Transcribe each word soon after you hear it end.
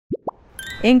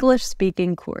English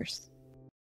speaking course.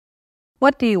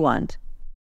 What do you want?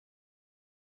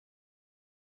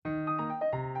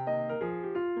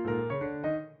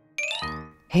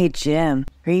 Hey, Jim,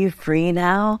 are you free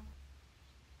now?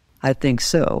 I think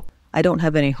so. I don't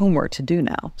have any homework to do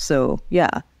now, so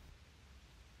yeah.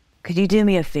 Could you do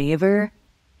me a favor?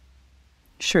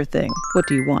 Sure thing. What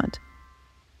do you want?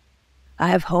 I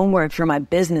have homework for my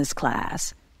business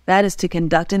class. That is to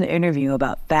conduct an interview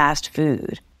about fast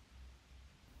food.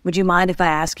 Would you mind if I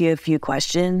ask you a few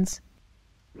questions?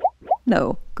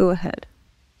 No, go ahead.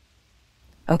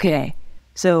 Okay,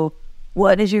 so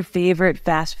what is your favorite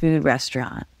fast food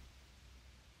restaurant?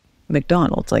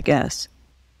 McDonald's, I guess.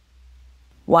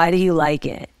 Why do you like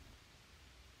it?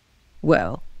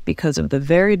 Well, because of the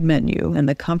varied menu and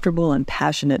the comfortable and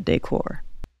passionate decor.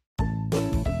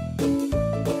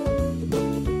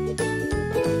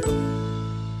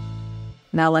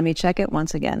 Now let me check it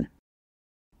once again.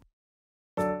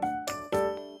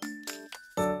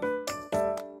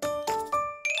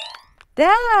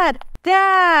 Dad!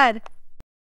 Dad!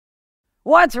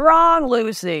 What's wrong,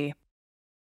 Lucy?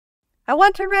 I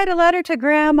want to write a letter to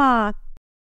Grandma.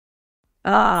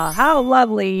 Ah, how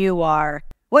lovely you are.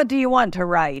 What do you want to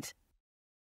write?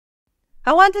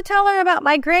 I want to tell her about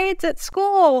my grades at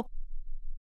school.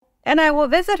 And I will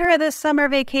visit her this summer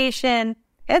vacation.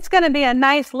 It's going to be a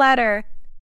nice letter.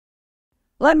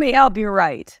 Let me help you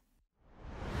write.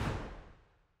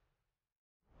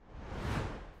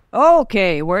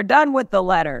 Okay, we're done with the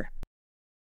letter.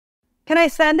 Can I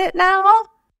send it now?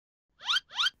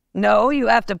 No, you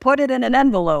have to put it in an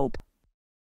envelope.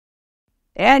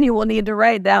 And you will need to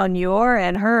write down your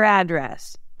and her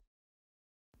address.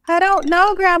 I don't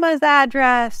know Grandma's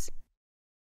address.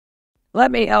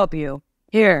 Let me help you.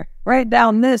 Here, write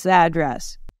down this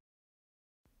address.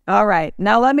 All right,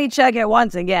 now let me check it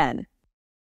once again.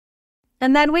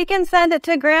 And then we can send it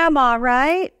to Grandma,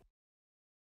 right?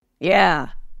 Yeah.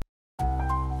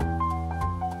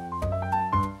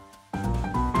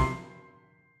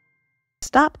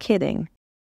 Stop kidding.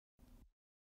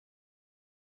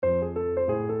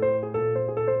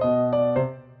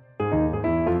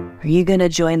 Are you gonna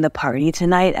join the party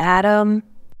tonight, Adam?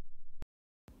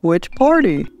 Which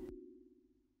party?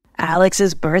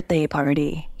 Alex's birthday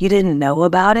party. You didn't know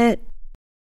about it?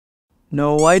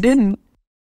 No, I didn't.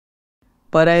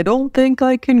 But I don't think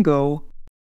I can go.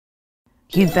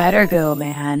 You better go,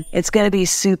 man. It's gonna be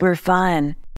super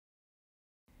fun.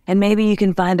 And maybe you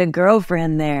can find a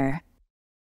girlfriend there.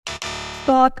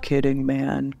 Stop kidding,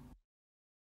 man.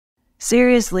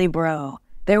 Seriously, bro.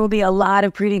 There will be a lot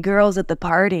of pretty girls at the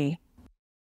party.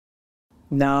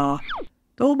 Nah,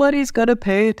 nobody's gonna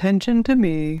pay attention to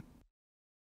me.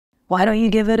 Why don't you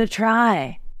give it a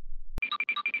try?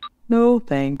 No,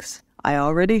 thanks. I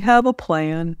already have a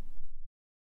plan.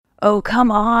 Oh,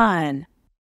 come on.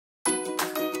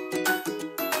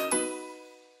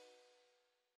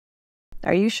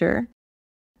 Are you sure?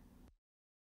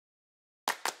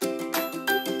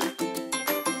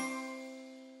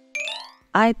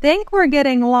 I think we're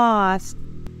getting lost.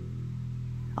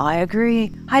 I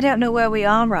agree. I don't know where we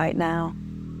are right now.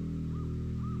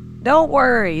 Don't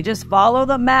worry, just follow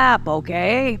the map,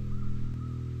 okay?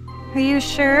 Are you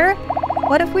sure?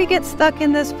 What if we get stuck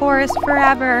in this forest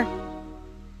forever?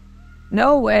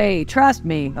 No way, trust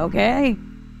me, okay?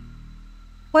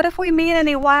 What if we meet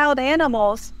any wild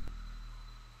animals?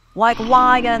 Like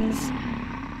lions.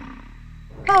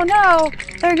 Oh no,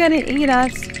 they're gonna eat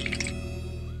us.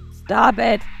 Stop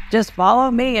it. Just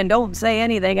follow me and don't say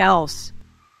anything else.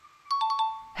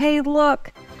 Hey,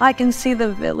 look. I can see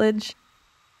the village.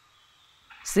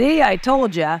 See, I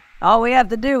told ya. All we have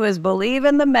to do is believe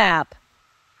in the map.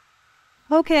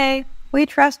 Okay, we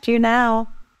trust you now.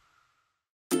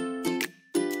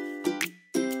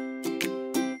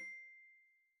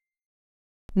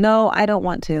 No, I don't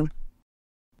want to.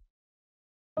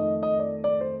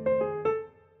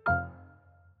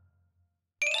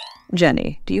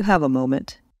 Jenny, do you have a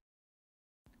moment?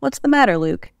 What's the matter,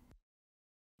 Luke?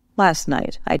 Last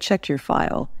night, I checked your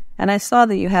file, and I saw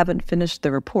that you haven't finished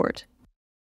the report.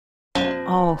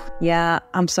 Oh, yeah,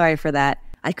 I'm sorry for that.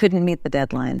 I couldn't meet the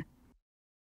deadline.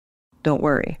 Don't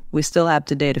worry, we still have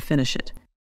today to finish it.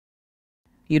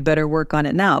 You'd better work on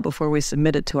it now before we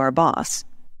submit it to our boss.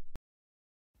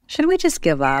 Should we just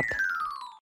give up?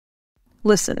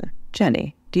 Listen,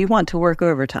 Jenny, do you want to work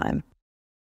overtime?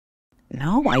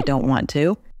 No, I don't want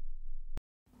to.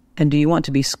 And do you want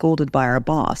to be scolded by our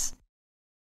boss?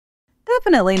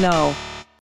 Definitely no.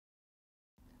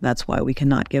 That's why we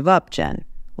cannot give up, Jen.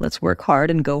 Let's work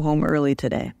hard and go home early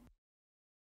today.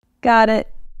 Got it.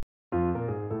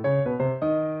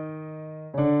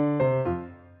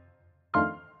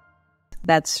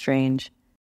 That's strange.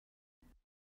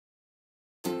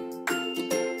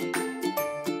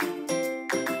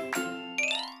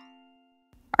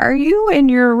 Are you in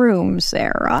your room,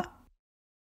 Sarah?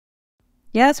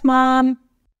 Yes, Mom.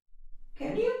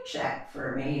 Can you check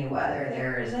for me whether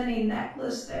there is any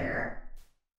necklace there?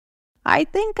 I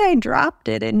think I dropped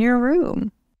it in your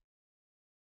room.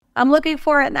 I'm looking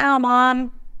for it now,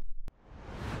 Mom.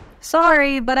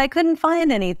 Sorry, but I couldn't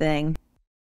find anything.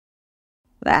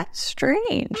 That's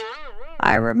strange.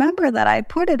 I remember that I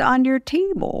put it on your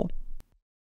table.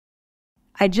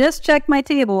 I just checked my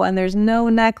table and there's no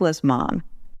necklace, Mom.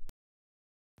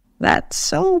 That's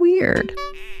so weird.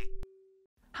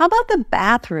 How about the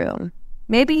bathroom?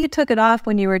 Maybe you took it off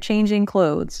when you were changing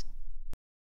clothes.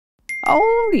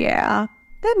 Oh, yeah,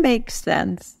 that makes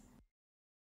sense.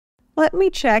 Let me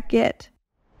check it.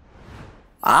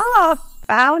 Ah,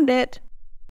 found it.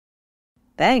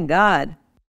 Thank God.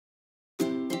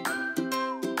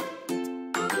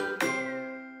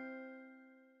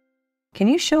 Can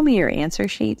you show me your answer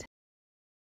sheet?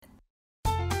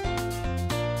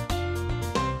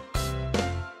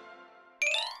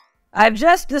 I've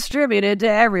just distributed to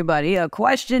everybody a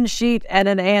question sheet and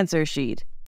an answer sheet.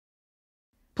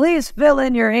 Please fill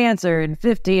in your answer in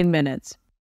 15 minutes.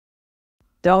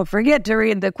 Don't forget to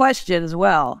read the questions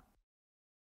well.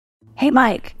 Hey,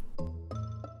 Mike.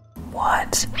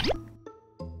 What?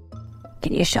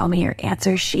 Can you show me your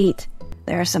answer sheet?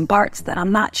 There are some parts that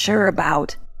I'm not sure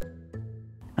about.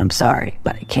 I'm sorry,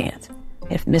 but I can't.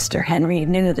 If Mr. Henry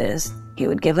knew this, he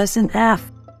would give us an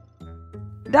F.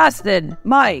 Dustin,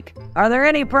 Mike, are there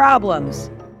any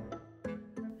problems?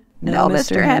 No,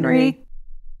 Mr. Henry.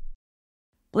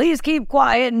 Please keep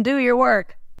quiet and do your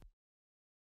work.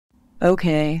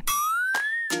 Okay.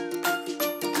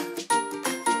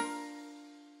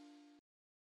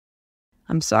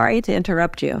 I'm sorry to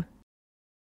interrupt you.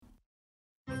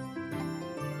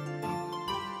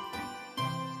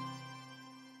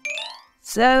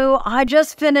 So, I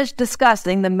just finished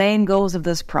discussing the main goals of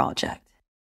this project.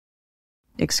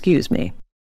 Excuse me.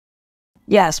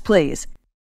 Yes, please.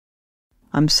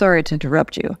 I'm sorry to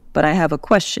interrupt you, but I have a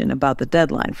question about the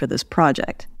deadline for this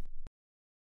project.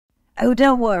 Oh,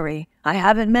 don't worry. I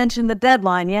haven't mentioned the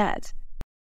deadline yet.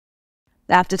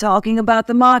 After talking about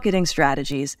the marketing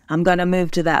strategies, I'm going to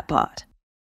move to that part.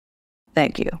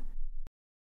 Thank you.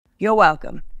 You're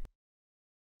welcome.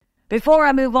 Before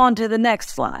I move on to the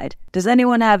next slide, does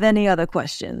anyone have any other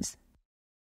questions?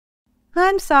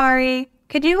 I'm sorry.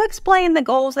 Could you explain the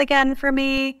goals again for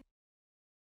me?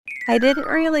 I didn't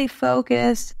really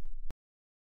focus.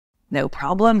 No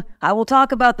problem. I will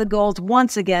talk about the goals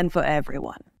once again for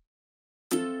everyone.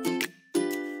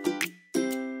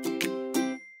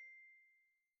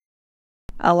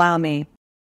 Allow me.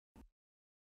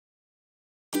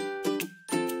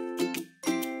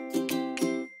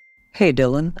 Hey,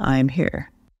 Dylan, I'm here.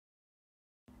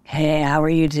 Hey, how are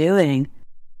you doing?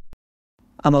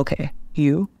 I'm okay.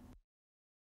 You?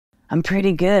 I'm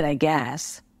pretty good, I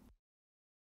guess.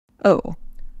 Oh,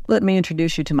 let me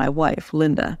introduce you to my wife,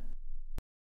 Linda.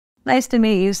 Nice to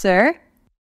meet you, sir.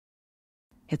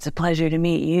 It's a pleasure to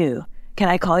meet you. Can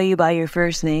I call you by your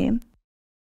first name?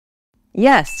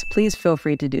 Yes, please feel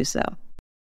free to do so.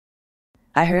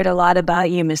 I heard a lot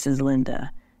about you, Mrs.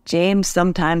 Linda. James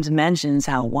sometimes mentions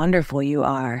how wonderful you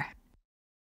are.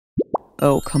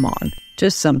 Oh, come on.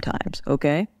 Just sometimes,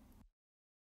 okay?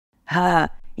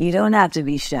 You don't have to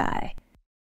be shy.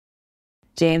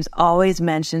 James always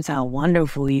mentions how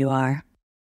wonderful you are.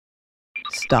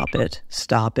 Stop it.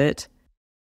 Stop it.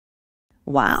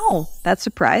 Wow, that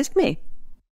surprised me.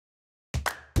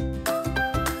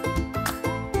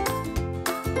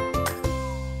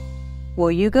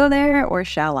 Will you go there or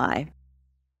shall I?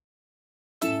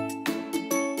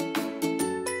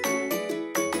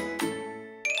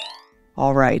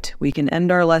 All right, we can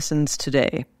end our lessons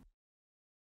today.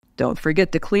 Don't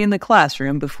forget to clean the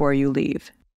classroom before you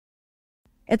leave.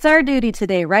 It's our duty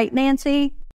today, right,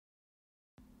 Nancy?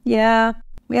 Yeah,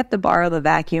 we have to borrow the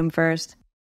vacuum first.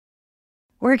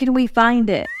 Where can we find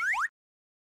it?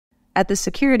 At the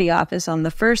security office on the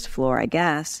first floor, I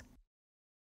guess.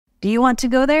 Do you want to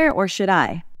go there or should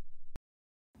I?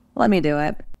 Let me do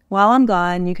it. While I'm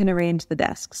gone, you can arrange the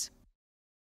desks.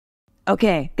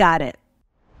 Okay, got it.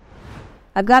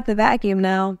 I've got the vacuum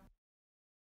now.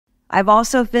 I've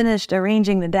also finished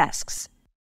arranging the desks.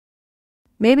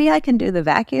 Maybe I can do the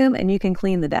vacuum and you can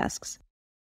clean the desks.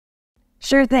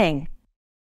 Sure thing.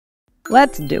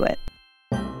 Let's do it.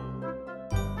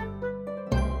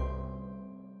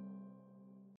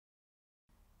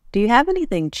 Do you have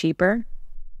anything cheaper?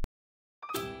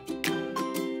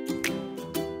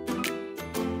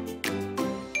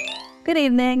 Good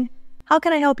evening. How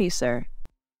can I help you, sir?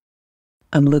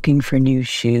 I'm looking for new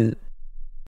shoes.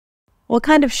 What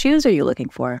kind of shoes are you looking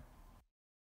for?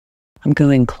 I'm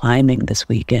going climbing this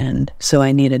weekend, so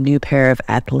I need a new pair of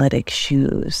athletic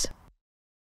shoes.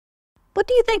 What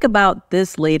do you think about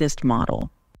this latest model?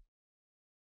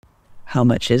 How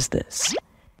much is this?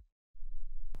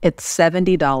 It's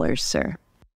 $70, sir.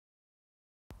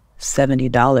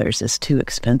 $70 is too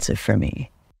expensive for me.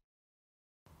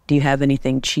 Do you have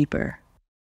anything cheaper?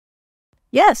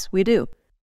 Yes, we do.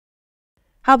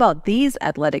 How about these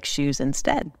athletic shoes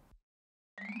instead?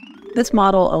 This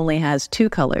model only has 2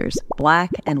 colors,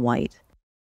 black and white.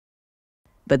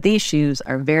 But these shoes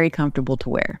are very comfortable to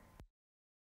wear.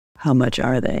 How much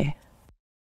are they?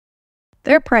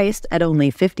 They're priced at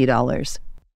only $50.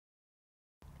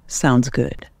 Sounds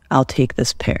good. I'll take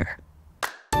this pair.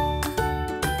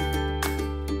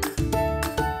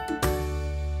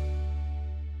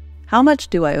 How much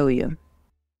do I owe you?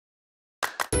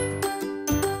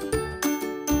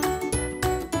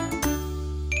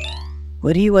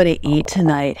 What do you want to eat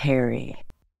tonight, Harry?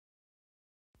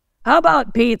 How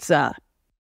about pizza?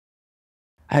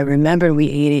 I remember we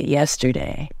ate it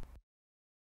yesterday.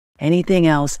 Anything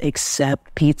else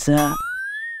except pizza?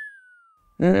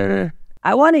 I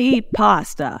want to eat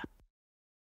pasta.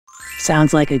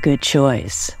 Sounds like a good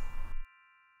choice.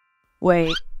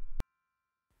 Wait.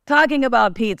 Talking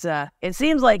about pizza, it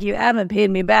seems like you haven't paid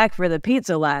me back for the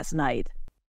pizza last night.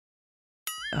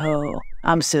 Oh,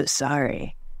 I'm so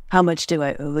sorry. How much do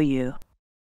I owe you?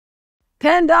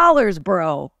 $10,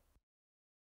 bro.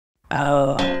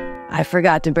 Oh, I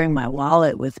forgot to bring my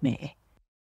wallet with me.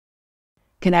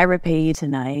 Can I repay you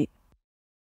tonight?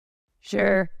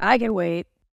 Sure, I can wait.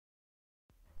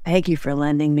 Thank you for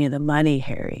lending me the money,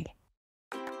 Harry.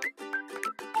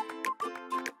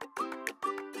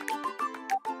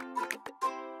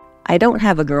 I don't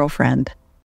have a girlfriend.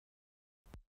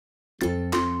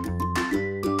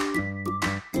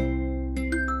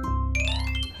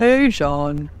 Hey,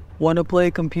 Sean. Wanna play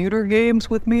computer games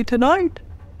with me tonight?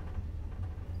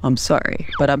 I'm sorry,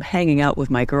 but I'm hanging out with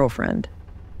my girlfriend.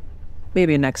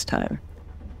 Maybe next time.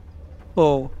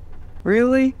 Oh,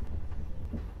 really?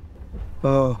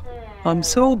 Oh, I'm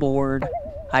so bored.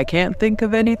 I can't think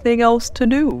of anything else to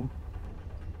do.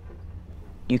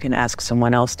 You can ask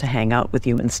someone else to hang out with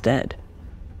you instead.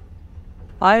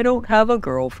 I don't have a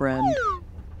girlfriend.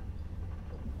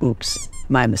 Oops,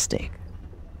 my mistake.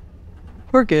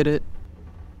 Forget it.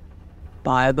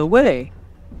 By the way,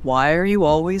 why are you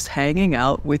always hanging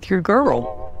out with your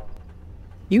girl?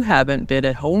 You haven't been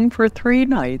at home for 3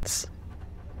 nights.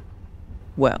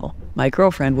 Well, my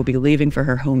girlfriend will be leaving for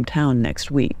her hometown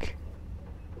next week.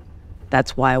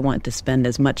 That's why I want to spend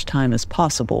as much time as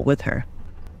possible with her.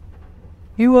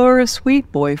 You are a sweet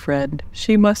boyfriend.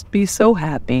 She must be so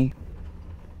happy.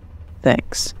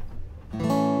 Thanks.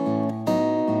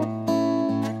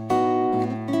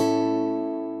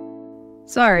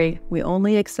 Sorry, we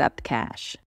only accept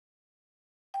cash.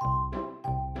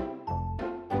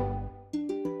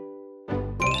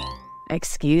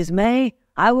 Excuse me,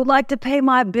 I would like to pay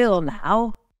my bill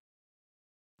now.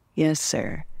 Yes,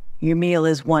 sir. Your meal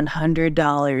is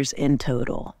 $100 in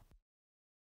total.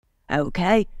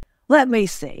 Okay, let me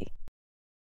see.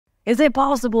 Is it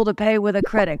possible to pay with a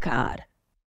credit card?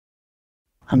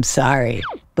 I'm sorry,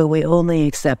 but we only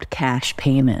accept cash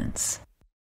payments.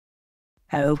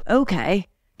 Oh, okay.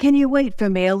 Can you wait for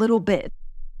me a little bit?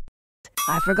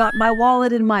 I forgot my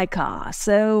wallet in my car,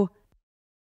 so...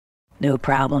 No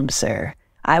problem, sir.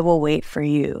 I will wait for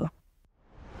you.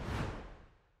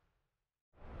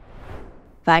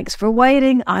 Thanks for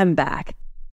waiting. I'm back.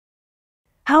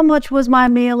 How much was my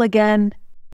meal again?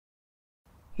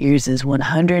 Yours is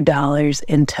 $100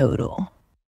 in total.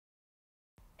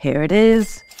 Here it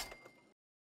is.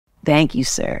 Thank you,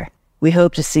 sir. We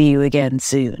hope to see you again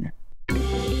soon.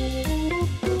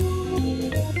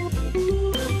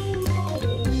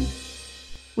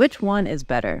 Which one is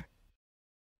better?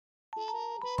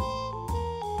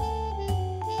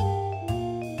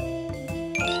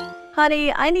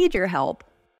 Honey, I need your help.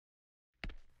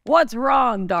 What's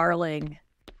wrong, darling?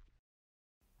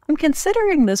 I'm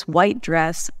considering this white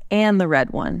dress and the red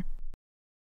one.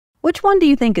 Which one do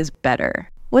you think is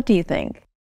better? What do you think?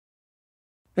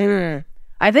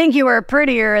 I think you are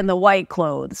prettier in the white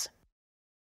clothes.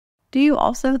 Do you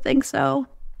also think so?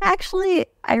 Actually,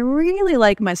 I really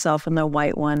like myself in the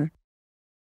white one.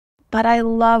 But I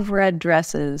love red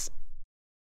dresses.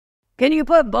 Can you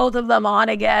put both of them on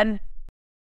again?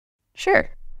 Sure.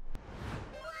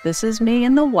 This is me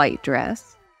in the white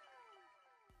dress.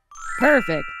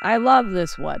 Perfect. I love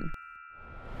this one.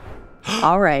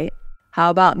 All right. How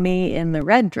about me in the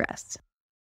red dress?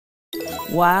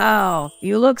 Wow,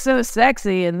 you look so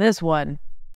sexy in this one.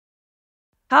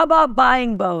 How about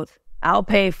buying both? I'll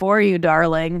pay for you,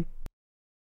 darling.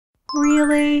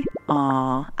 Really?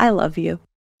 Aw, I love you.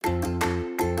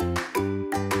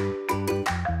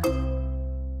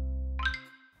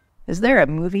 Is there a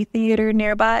movie theater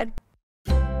nearby?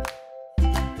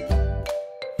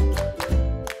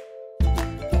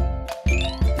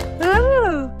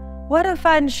 Ooh, what a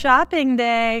fun shopping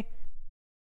day.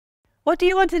 What do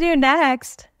you want to do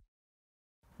next?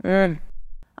 I'm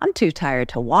too tired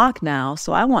to walk now,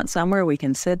 so I want somewhere we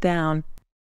can sit down.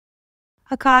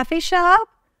 A coffee shop?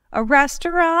 A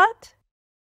restaurant?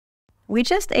 We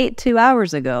just ate 2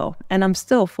 hours ago, and I'm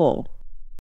still full.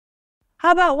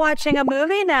 How about watching a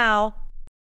movie now?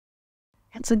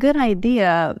 It's a good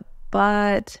idea,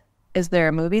 but is there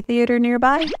a movie theater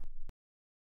nearby?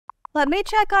 Let me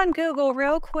check on Google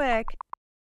real quick.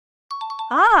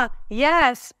 Ah,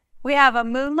 yes. We have a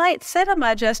Moonlight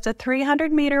Cinema just a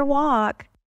 300-meter walk.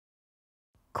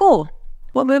 Cool.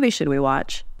 What movie should we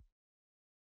watch?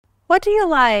 What do you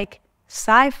like?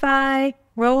 Sci-fi,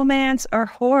 romance, or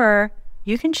horror?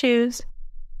 You can choose.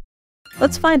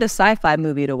 Let's find a sci-fi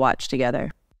movie to watch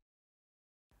together.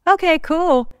 Okay,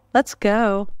 cool. Let's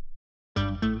go.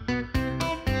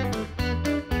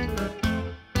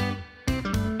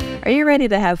 Are you ready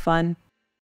to have fun?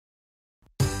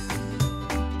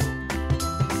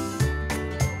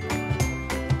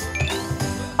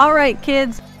 All right,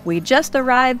 kids, we just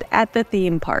arrived at the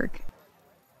theme park.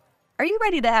 Are you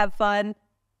ready to have fun?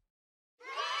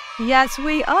 Yes,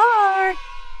 we are.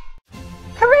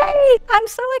 Hooray! I'm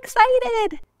so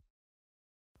excited.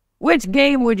 Which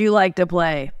game would you like to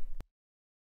play?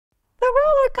 The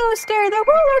roller coaster! The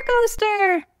roller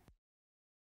coaster!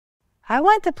 I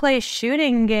want to play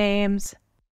shooting games.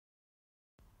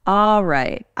 All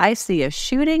right, I see a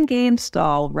shooting game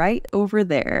stall right over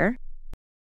there.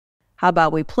 How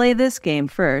about we play this game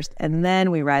first, and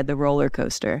then we ride the roller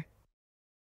coaster?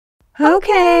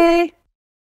 Okay.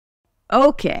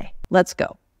 Okay, let's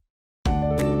go.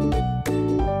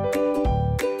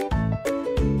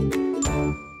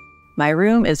 My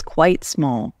room is quite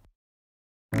small.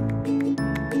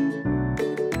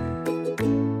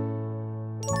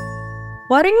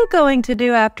 What are you going to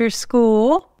do after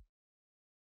school?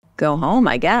 Go home,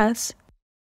 I guess.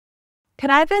 Can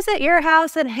I visit your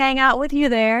house and hang out with you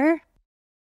there?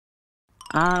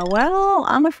 Well,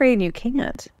 I'm afraid you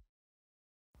can't.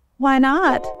 Why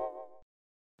not?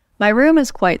 My room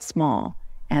is quite small,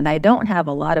 and I don't have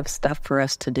a lot of stuff for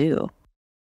us to do.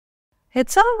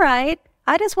 It's all right.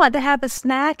 I just want to have a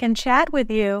snack and chat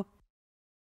with you.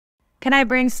 Can I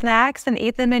bring snacks and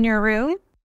eat them in your room?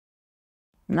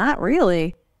 Not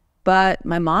really, but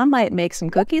my mom might make some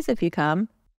cookies if you come.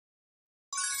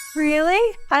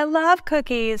 Really? I love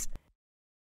cookies.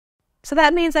 So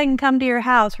that means I can come to your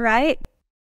house, right?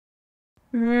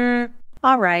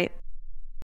 All right.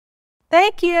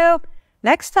 Thank you.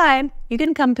 Next time, you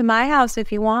can come to my house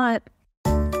if you want.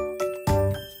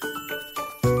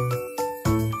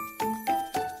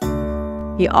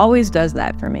 He always does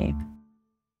that for me.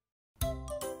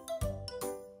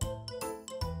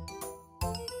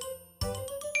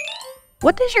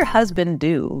 What does your husband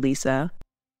do, Lisa?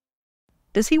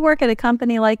 Does he work at a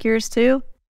company like yours too?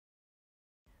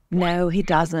 No, he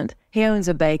doesn't. He owns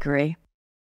a bakery.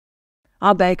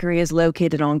 Our bakery is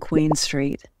located on Queen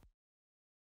Street.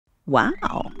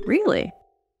 Wow, really?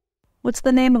 What's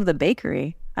the name of the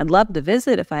bakery? I'd love to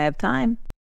visit if I have time.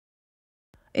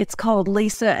 It's called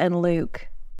Lisa and Luke.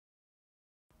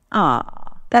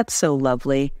 Ah, that's so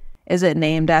lovely. Is it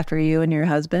named after you and your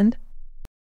husband?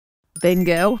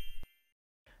 Bingo.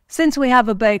 Since we have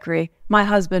a bakery, my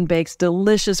husband bakes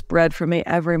delicious bread for me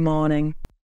every morning.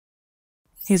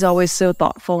 He's always so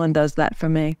thoughtful and does that for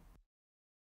me.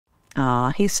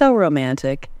 Ah, he's so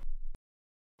romantic.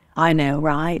 I know,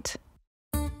 right?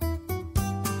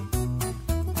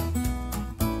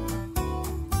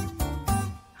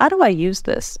 How do I use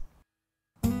this?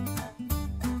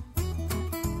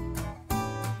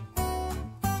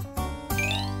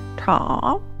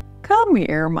 Tom, come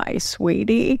here, my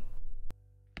sweetie.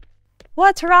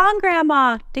 What's wrong,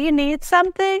 Grandma? Do you need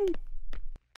something?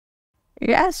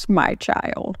 Yes, my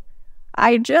child.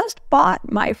 I just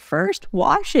bought my first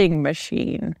washing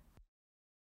machine.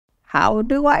 How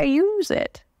do I use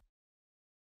it?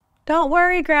 Don't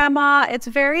worry, Grandma. It's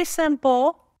very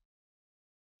simple.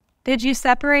 Did you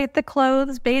separate the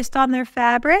clothes based on their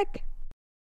fabric?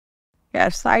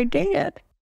 Yes, I did.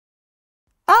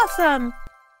 Awesome!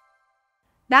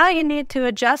 Now you need to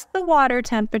adjust the water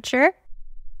temperature.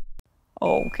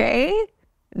 Okay,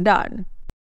 done.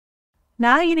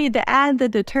 Now you need to add the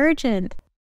detergent.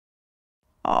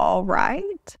 All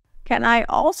right. Can I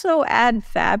also add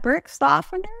fabric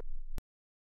softener?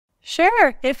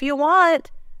 Sure, if you want.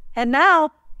 And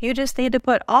now you just need to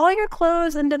put all your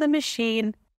clothes into the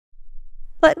machine.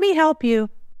 Let me help you.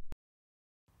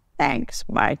 Thanks,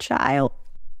 my child.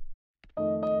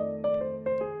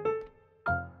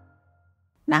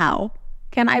 Now,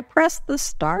 can I press the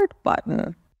start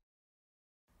button?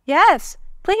 Yes,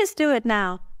 please do it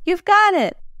now. You've got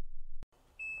it.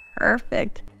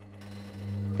 Perfect.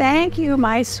 Thank you,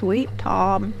 my sweet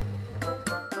Tom.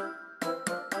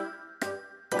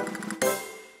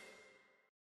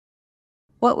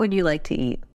 What would you like to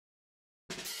eat?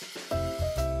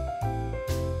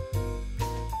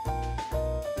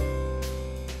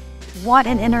 What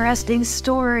an interesting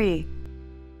story.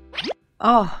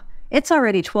 Oh, it's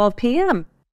already 12 p.m.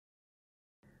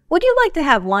 Would you like to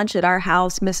have lunch at our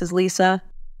house, Mrs. Lisa?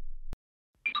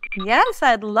 Yes,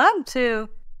 I'd love to.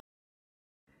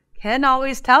 Ken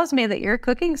always tells me that your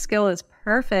cooking skill is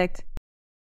perfect.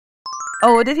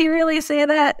 Oh, did he really say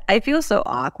that? I feel so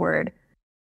awkward.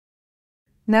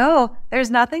 No, there's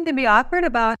nothing to be awkward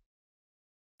about.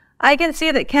 I can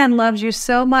see that Ken loves you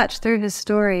so much through his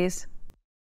stories.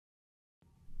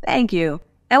 Thank you.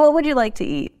 And what would you like to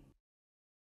eat?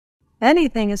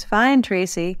 Anything is fine,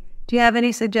 Tracy. Do you have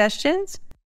any suggestions?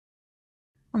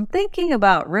 I'm thinking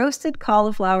about roasted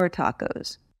cauliflower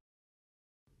tacos.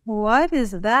 What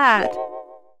is that?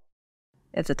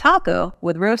 It's a taco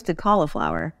with roasted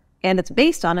cauliflower, and it's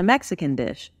based on a Mexican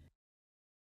dish.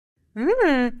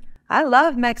 I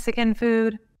love Mexican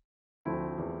food.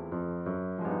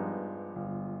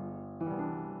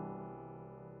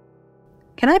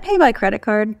 Can I pay by credit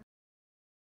card?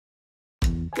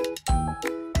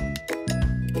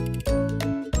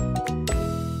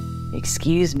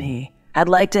 Excuse me, I'd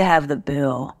like to have the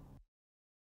bill.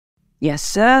 Yes,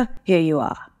 sir, here you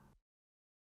are.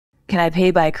 Can I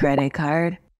pay by credit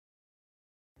card?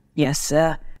 Yes,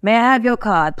 sir. May I have your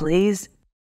card, please?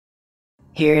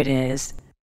 Here it is.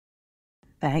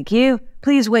 Thank you.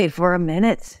 Please wait for a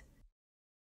minute.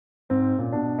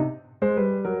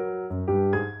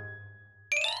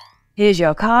 Here's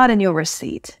your card and your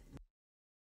receipt.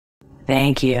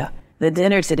 Thank you. The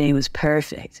dinner today was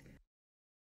perfect.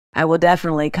 I will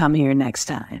definitely come here next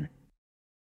time.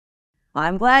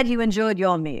 I'm glad you enjoyed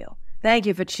your meal. Thank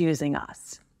you for choosing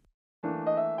us.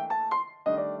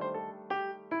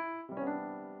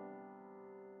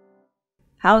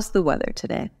 How's the weather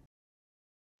today?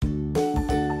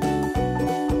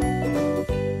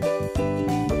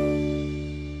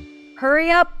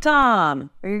 Hurry up, Tom,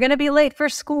 or you're going to be late for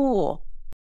school.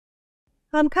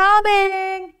 I'm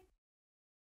coming.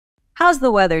 How's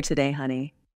the weather today,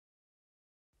 honey?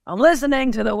 I'm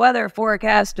listening to the weather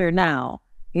forecaster now.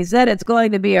 He said it's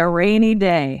going to be a rainy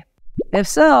day. If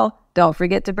so, don't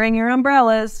forget to bring your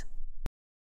umbrellas.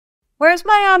 Where's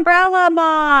my umbrella,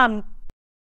 Mom?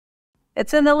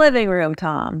 It's in the living room,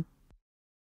 Tom.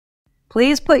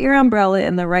 Please put your umbrella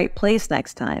in the right place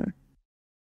next time.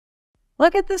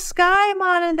 Look at the sky,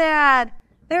 Mom and Dad.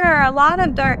 There are a lot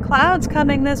of dark clouds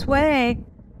coming this way.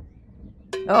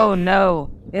 Oh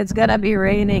no, it's gonna be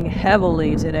raining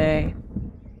heavily today.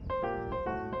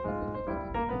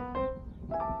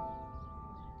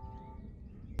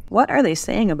 What are they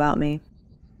saying about me?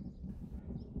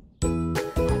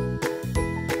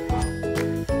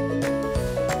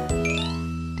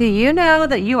 Do you know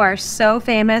that you are so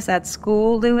famous at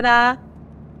school, Luna?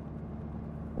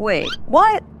 Wait,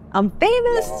 what? I'm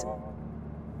famous?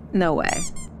 No way.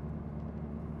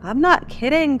 I'm not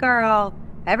kidding, girl.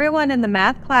 Everyone in the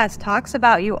math class talks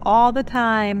about you all the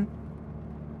time.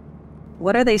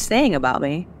 What are they saying about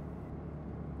me?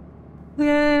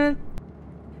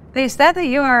 They said that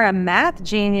you are a math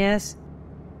genius.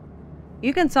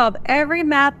 You can solve every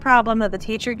math problem that the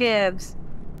teacher gives.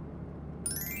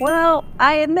 Well,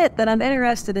 I admit that I'm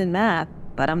interested in math,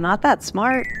 but I'm not that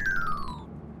smart.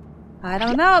 I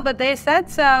don't know, but they said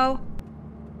so.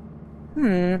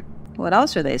 What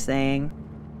else are they saying?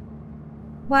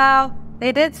 Well,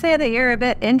 they did say that you're a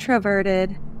bit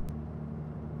introverted.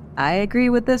 I agree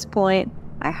with this point.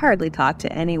 I hardly talk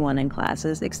to anyone in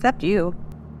classes except you.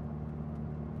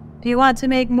 Do you want to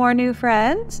make more new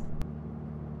friends?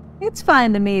 It's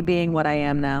fine to me being what I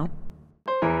am now.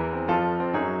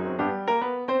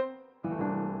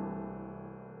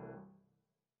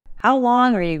 How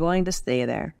long are you going to stay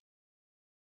there?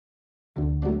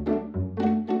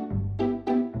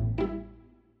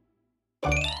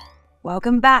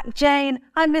 Welcome back, Jane.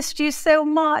 I missed you so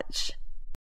much.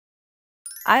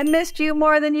 I missed you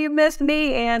more than you missed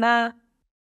me, Anna.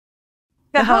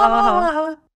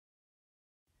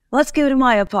 Let's go to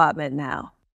my apartment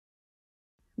now.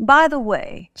 By the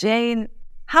way, Jane,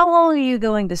 how long are you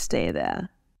going to stay there?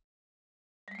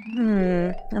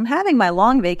 I'm having my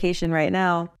long vacation right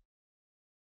now.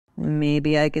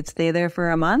 Maybe I could stay there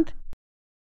for a month?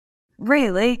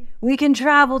 Really? We can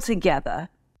travel together.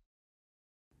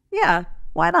 Yeah,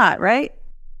 why not, right?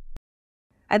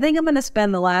 I think I'm going to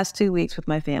spend the last 2 weeks with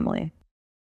my family.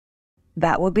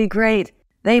 That would be great.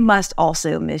 They must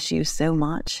also miss you so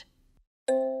much.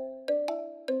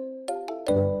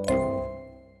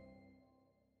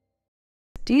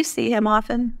 Do you see him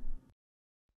often?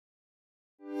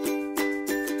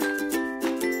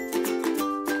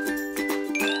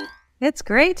 It's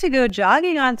great to go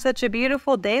jogging on such a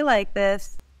beautiful day like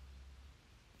this.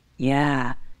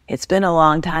 Yeah, it's been a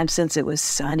long time since it was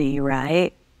sunny,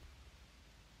 right?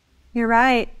 You're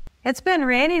right. It's been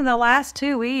raining the last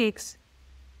 2 weeks.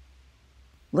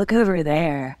 Look over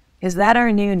there. Is that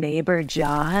our new neighbor,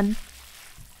 John?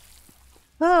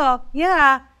 Oh,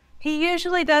 yeah. He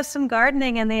usually does some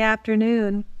gardening in the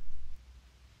afternoon.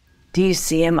 Do you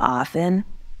see him often?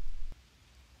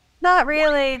 Not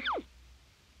really.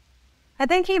 I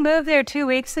think he moved there 2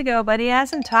 weeks ago, but he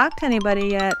hasn't talked to anybody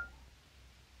yet.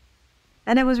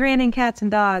 And it was raining cats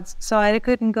and dogs, so I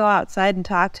couldn't go outside and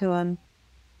talk to him.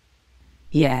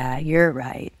 Yeah, you're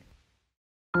right.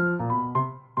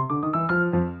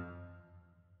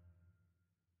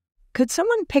 Could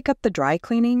someone pick up the dry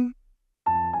cleaning?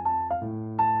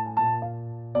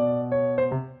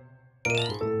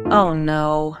 Oh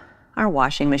no, our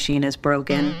washing machine is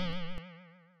broken.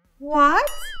 What?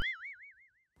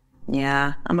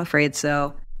 Yeah, I'm afraid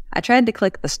so. I tried to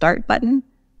click the start button,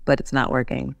 but it's not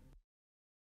working.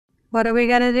 What are we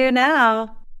gonna do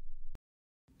now?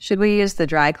 Should we use the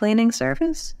dry cleaning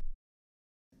service?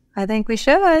 I think we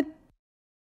should.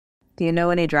 Do you know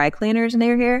any dry cleaners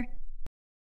near here?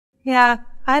 Yeah,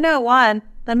 I know one.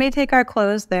 Let me take our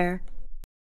clothes there.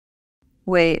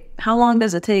 Wait, how long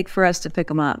does it take for us to pick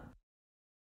them up?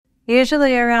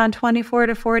 Usually around 24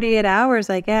 to 48 hours,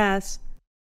 I guess.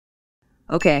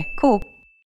 Okay, cool.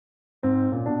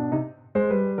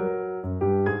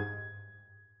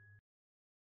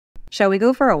 Shall we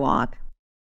go for a walk?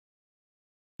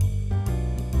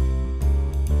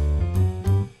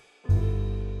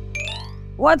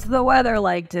 What's the weather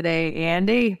like today,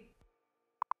 Andy?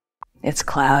 It's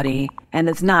cloudy, and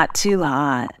it's not too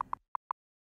hot.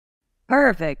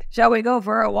 Perfect. Shall we go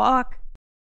for a walk?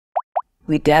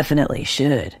 We definitely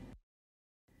should.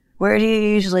 Where do you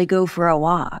usually go for a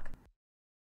walk?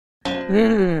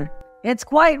 It's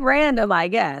quite random, I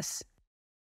guess.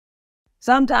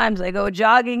 Sometimes I go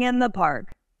jogging in the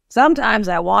park. Sometimes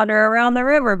I wander around the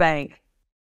riverbank.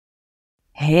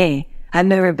 Hey, I've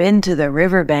never been to the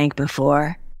riverbank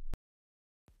before.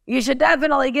 You should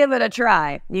definitely give it a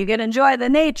try. You can enjoy the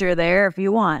nature there if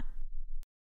you want.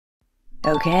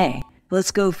 Okay,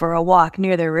 let's go for a walk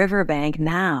near the riverbank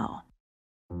now.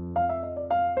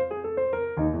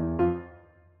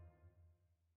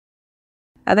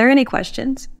 Are there any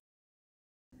questions?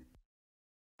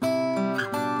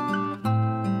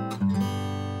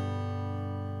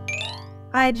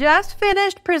 I just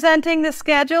finished presenting the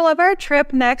schedule of our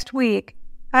trip next week.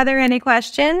 Are there any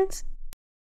questions?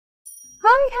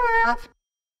 I have.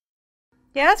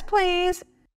 Yes, please.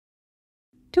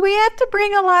 Do we have to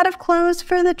bring a lot of clothes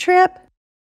for the trip?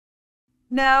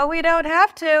 No, we don't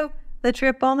have to. The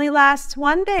trip only lasts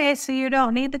 1 day, so you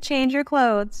don't need to change your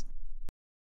clothes.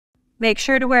 Make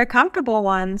sure to wear comfortable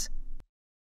ones.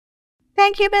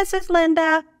 Thank you, Mrs.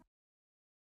 Linda.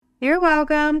 You're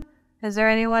welcome. Is there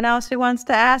anyone else who wants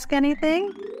to ask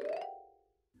anything?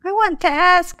 I want to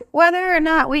ask whether or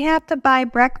not we have to buy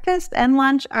breakfast and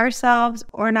lunch ourselves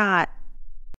or not.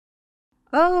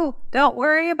 Oh, don't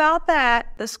worry about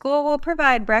that. The school will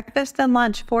provide breakfast and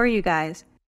lunch for you guys.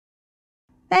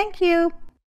 Thank you.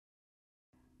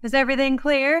 Is everything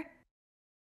clear?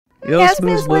 Yes,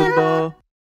 Miss Linda.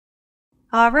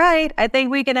 All right, I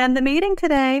think we can end the meeting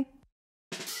today.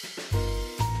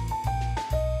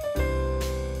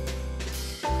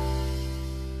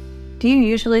 Do you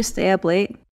usually stay up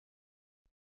late?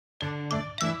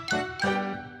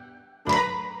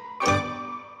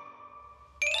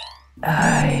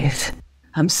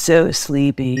 I'm so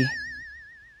sleepy.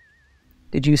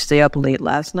 Did you stay up late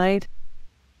last night?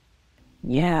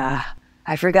 Yeah,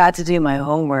 I forgot to do my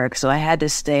homework, so I had to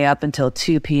stay up until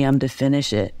 2 p.m. to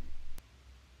finish it.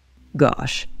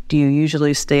 Gosh, do you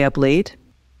usually stay up late?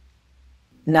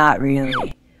 Not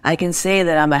really. I can say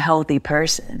that I'm a healthy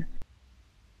person.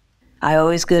 I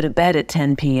always go to bed at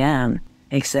 10 p.m.,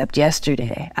 except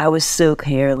yesterday. I was so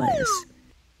careless.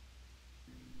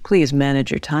 Please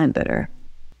manage your time better.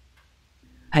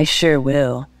 I sure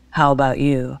will. How about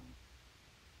you?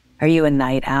 Are you a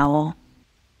night owl?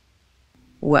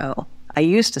 Well, I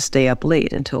used to stay up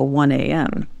late until 1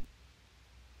 a.m.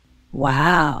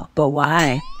 Wow, but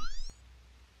why?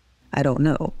 I don't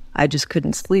know. I just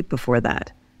couldn't sleep before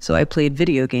that, so I played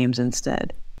video games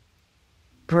instead.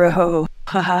 Bro,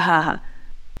 ha ha ha.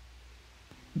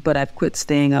 But I've quit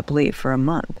staying up late for a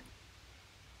month.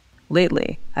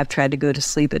 Lately, I've tried to go to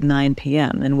sleep at 9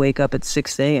 p.m. and wake up at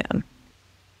 6 a.m.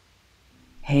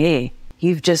 Hey,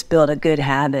 you've just built a good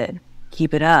habit.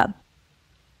 Keep it up.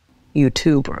 You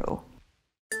too, bro.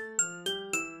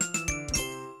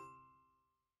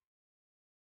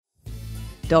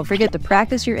 Don't forget to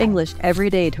practice your English every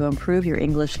day to improve your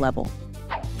English level.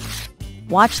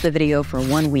 Watch the video for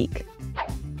 1 week.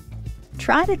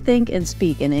 Try to think and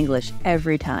speak in English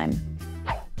every time.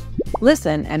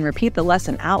 Listen and repeat the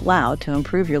lesson out loud to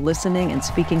improve your listening and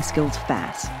speaking skills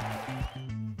fast.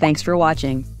 Thanks for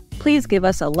watching. Please give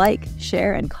us a like,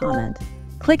 share, and comment.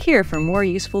 Click here for more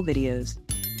useful videos.